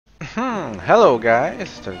Hello guys,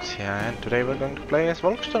 Donitz here, and today we're going to play as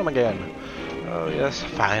Volkssturm again. Oh yes,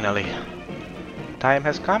 finally. Time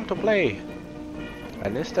has come to play.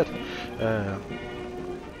 Enlisted.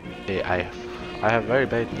 Hey, I have very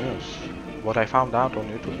bad news. What I found out on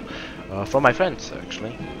YouTube, from my friends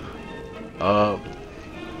actually.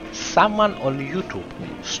 Someone on YouTube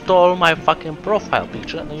stole my fucking profile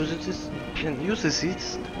picture and uses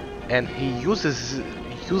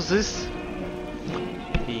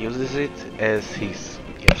it as his.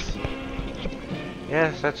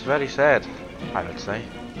 Yes, that's very sad, I would say.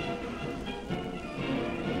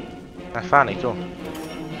 And funny too.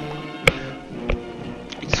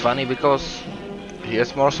 It's funny because he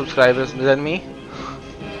has more subscribers than me,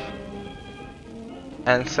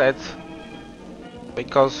 and sad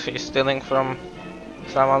because he's stealing from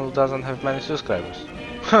someone who doesn't have many subscribers.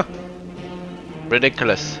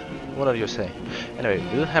 Ridiculous. What do you say? Anyway,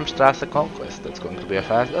 Wilhelmstrasse Conquest. That's going to be a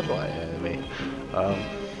fast battle. Anyway,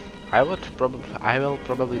 I will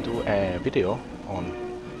probably do a video on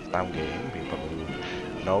some game. You probably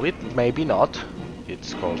know it, maybe not.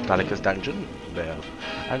 It's called Talika's Dungeon. There,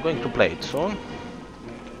 I'm going to play it soon.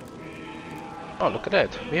 Oh, look at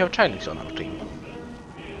that! We have Chinese on our team.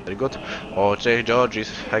 Very good. Oh, George is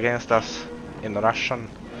against us in the Russian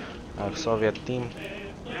Soviet team.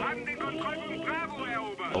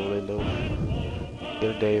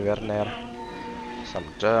 Hilde Werner, some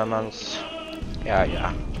Germans.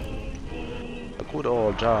 Yeah. The good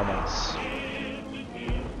old Germans.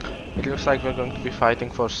 It looks like we're going to be fighting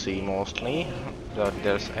for C mostly.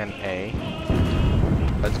 There's an A.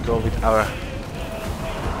 Let's go with our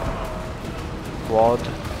quad.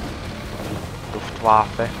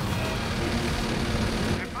 Luftwaffe.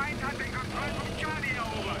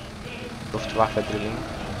 Luftwaffe drilling.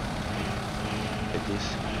 It is.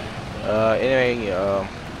 Anyway,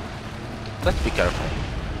 let's be careful.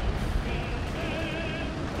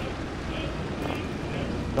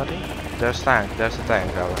 Buddy? There's a tank, okay,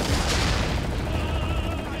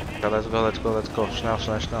 let's go.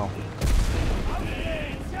 Schnell.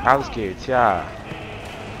 Alles geht's, yeah.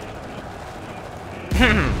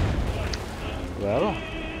 Well,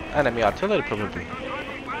 enemy artillery probably.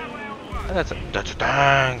 And that's a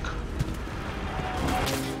tank!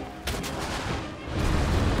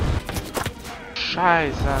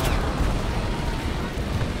 Scheiße!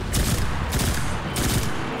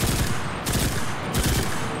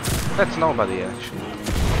 That's nobody actually.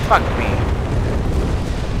 Fuck me!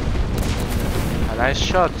 A nice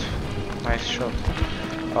shot.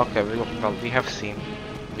 Okay, we have C.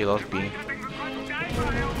 We lost B.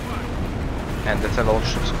 And that's a lone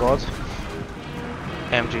ship squad.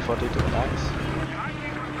 MG42, nice.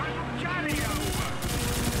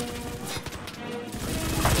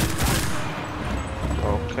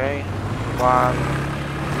 Okay, 1,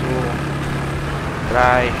 2,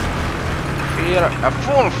 3,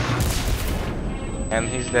 4, 5! And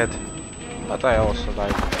he's dead. But I also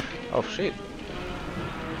died. Oh shit.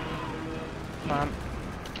 Man.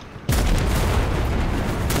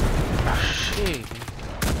 Oh shit.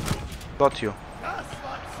 Got you.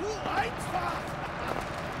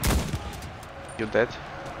 You dead?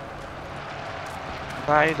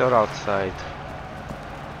 Inside or outside?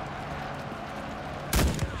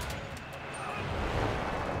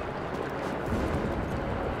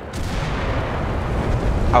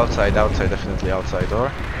 Outside, definitely outside, or?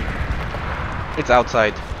 It's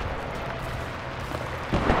outside.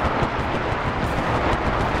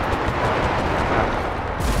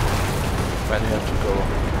 When you have to go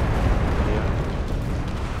here.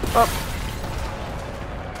 Up!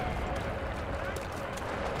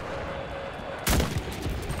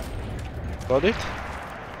 Got it?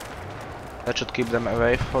 That should keep them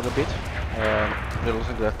away for a bit. We're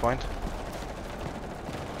losing that point.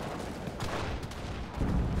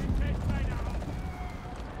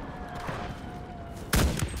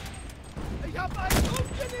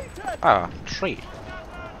 Ah, 3.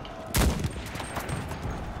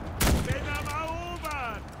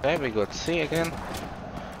 Okay, we got C again.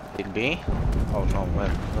 Did B? Oh no,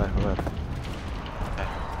 where?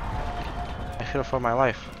 I fear for my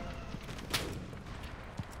life.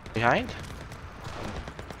 Behind?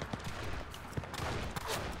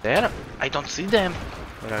 There? I don't see them.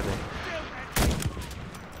 Where are they?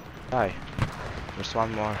 Hi. There's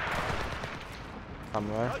one more.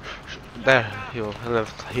 Somewhere. There,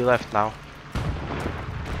 he left now.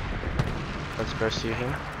 Let's pursue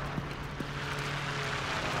him.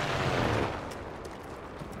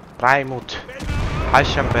 Raimut.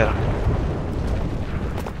 Eichenberg.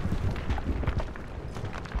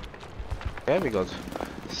 Okay, we got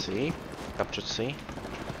C. Captured C.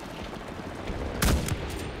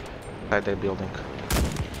 inside that building.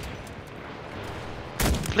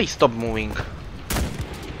 Please stop moving.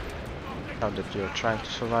 Now that you're trying to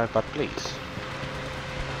survive, but please.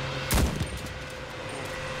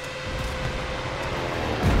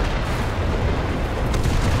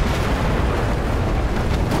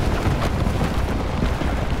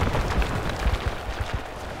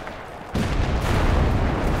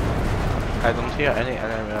 I don't hear any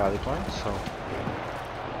enemy rally points, so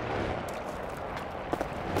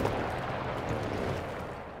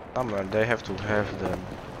somewhere they have to have them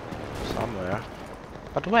somewhere.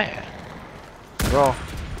 But where? Bro.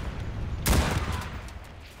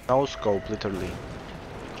 No scope, literally.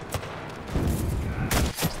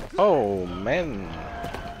 Oh man.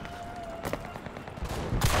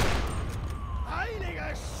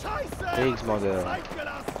 Kriegsmodell.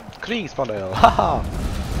 Kriegsmodell. Haha.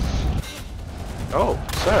 Oh,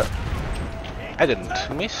 sir. I didn't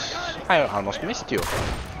miss. I almost missed you.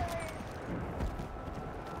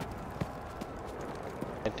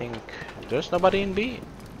 I think there's nobody in B.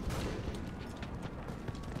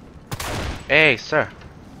 Hey, sir.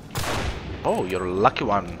 Oh, you're a lucky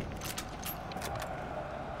one.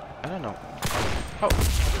 I don't know. Oh,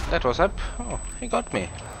 that was up. Oh, he got me.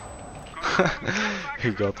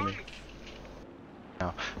 He got me.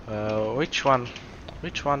 Now, which one?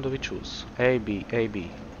 Which one do we choose? A, B,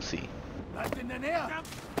 C.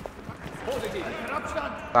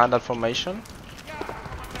 Standard formation.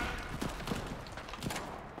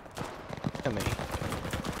 Enemy.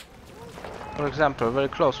 For example, a very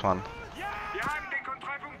close one.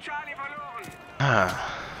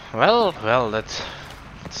 Well, that's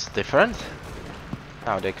different.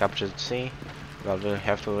 Now they captured C. Well, we'll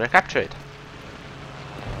have to recapture it.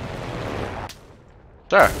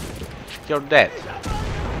 Sir, you're dead.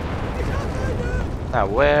 Now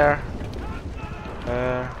where?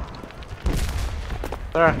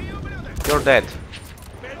 Sir, you're dead.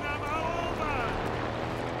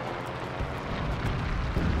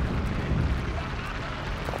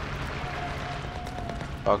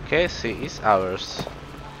 Okay, C is ours.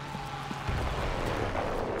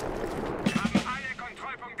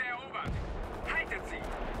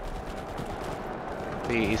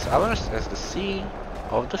 C is ours as the sea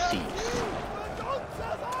of the seas.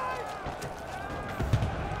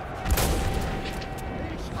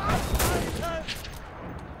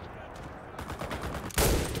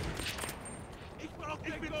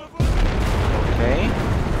 Okay.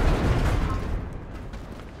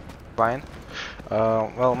 Fine.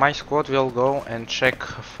 Well, my squad will go and check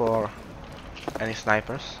for any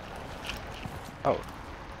snipers. Oh,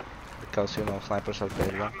 because you know snipers are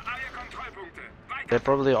very low. They're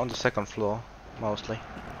probably on the second floor, mostly.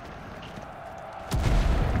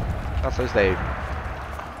 At least they.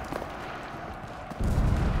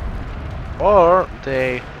 Or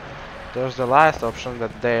they. There's the last option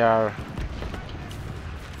that they are.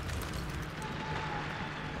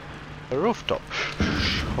 The rooftop.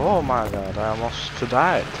 Oh my god, I almost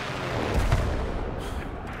died.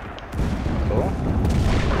 Oh.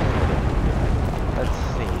 Let's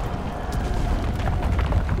see.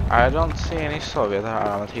 I don't see any Soviet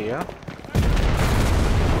around here.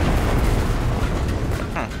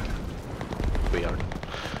 Weird.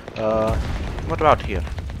 What about here?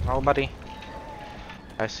 Nobody?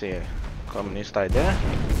 I see a communist guy there.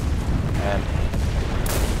 And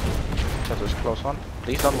that was a close one.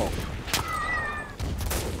 Please don't move.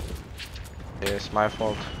 It's my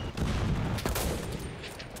fault.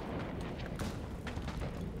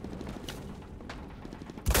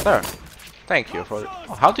 Sir, thank you for.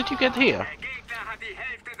 Oh, how did you get here?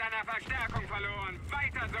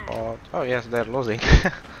 Oh yes, they're losing.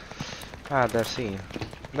 Ah, they're sea.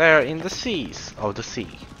 They're in the seas of the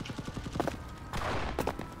sea.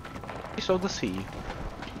 Seas of the sea.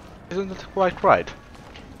 Isn't it quite right?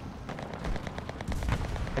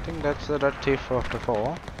 I think that's the directive of the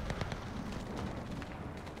fall.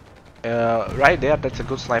 Right there, that's a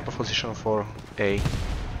good sniper position for A.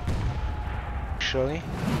 Actually.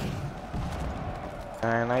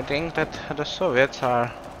 And I think that the Soviets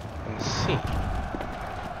are in the sea.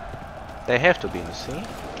 They have to be in the sea.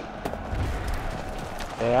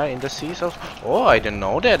 They are in the seas of... Oh, I didn't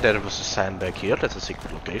know that there was a sandbag here. That's a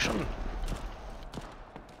secret location.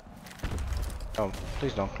 Oh,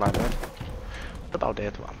 please don't climb that. What about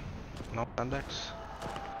that one? No sandbags?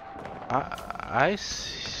 I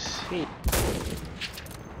see.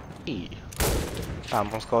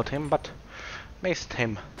 Almost got him, but missed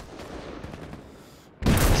him.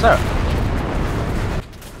 Sir!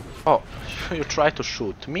 Oh, you tried to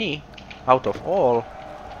shoot me out of all.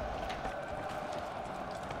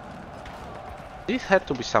 This had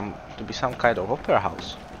to be some kind of opera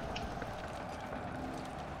house.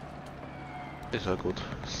 This is a good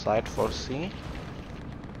site for C.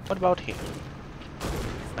 What about here?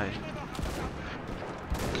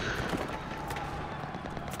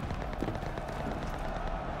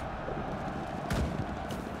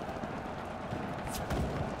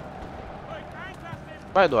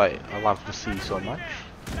 Why do I love the sea so much?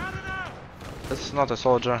 This is not a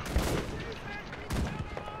soldier.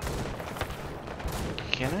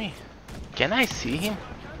 Can we? Can I see him?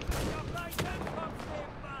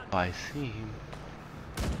 Oh, I see him.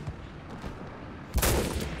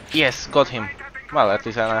 Yes, got him. Well, at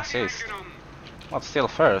least an assist. But still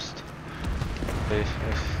first.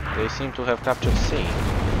 They seem to have captured C.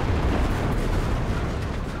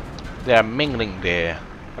 They are mingling there.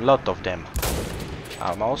 A lot of them.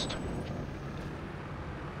 Almost.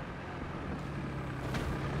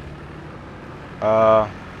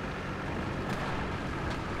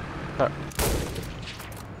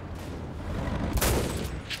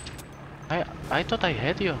 I thought I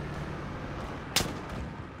had you.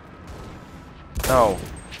 No.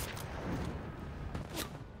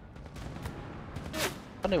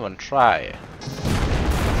 Don't even try.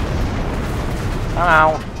 Come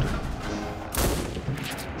out.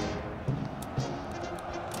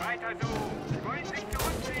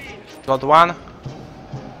 Got one.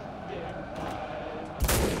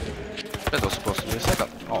 That was supposed to be a second.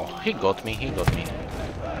 Oh, he got me, he got me.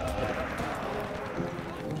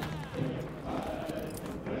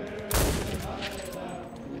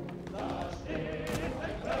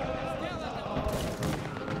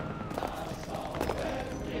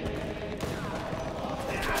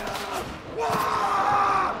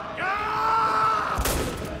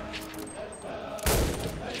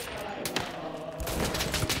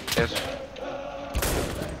 Yes.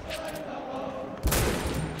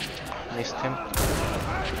 Missed him.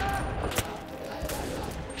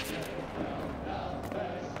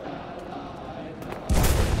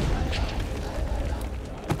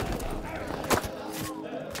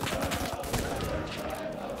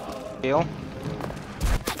 Kill.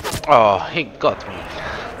 Oh, he got me.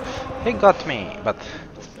 He got me, but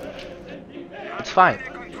it's fine.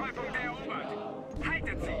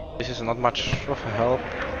 This is not much of a help.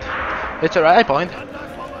 It's a rally point.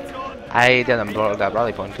 I didn't blow that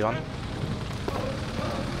rally point on.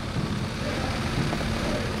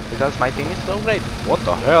 Because my team is so great. What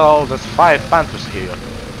the hell? There's 5 Panthers here.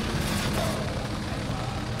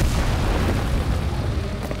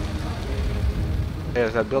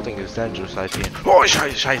 Yes, that building is dangerous, I see. Oh,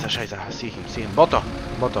 scheiße. I see him. Boto.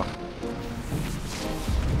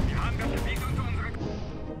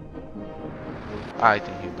 I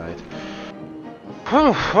think he died.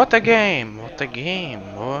 Whew, what a game,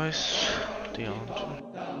 boys.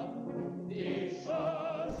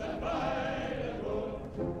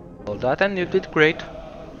 Well, that and you did great,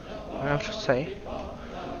 I have to say.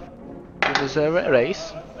 You deserve a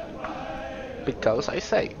race, because I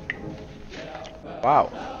say.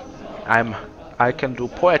 Wow, I can do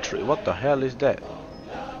poetry. What the hell is that?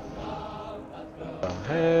 What the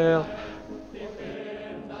hell?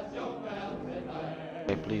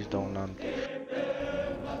 Okay, please don't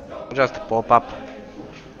just pop up.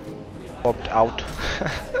 Popped out.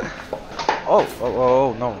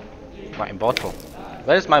 oh no. My bottle.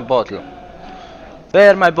 Where's my bottle?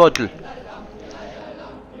 Where's my bottle?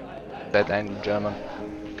 That ain't German.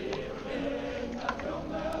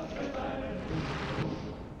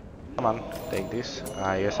 Come on, take this.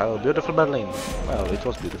 Ah yes, hello, beautiful Berlin. Well, it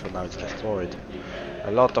was beautiful, now it's destroyed.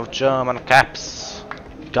 A lot of German caps.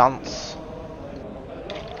 Guns.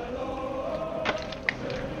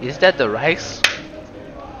 Is that the rice?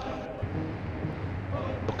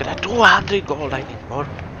 Look at that, 200 gold, I need more.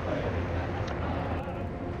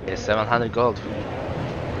 Yes, 700 gold.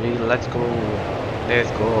 Let's go.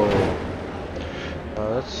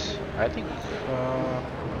 I think,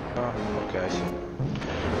 okay, I see.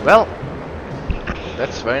 Well,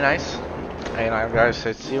 that's very nice. And guys,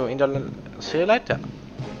 see you later.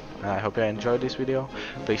 I hope you enjoyed this video.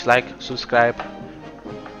 Please like, subscribe,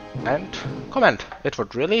 and comment. It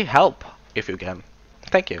would really help if you can.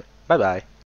 Thank you. Bye bye.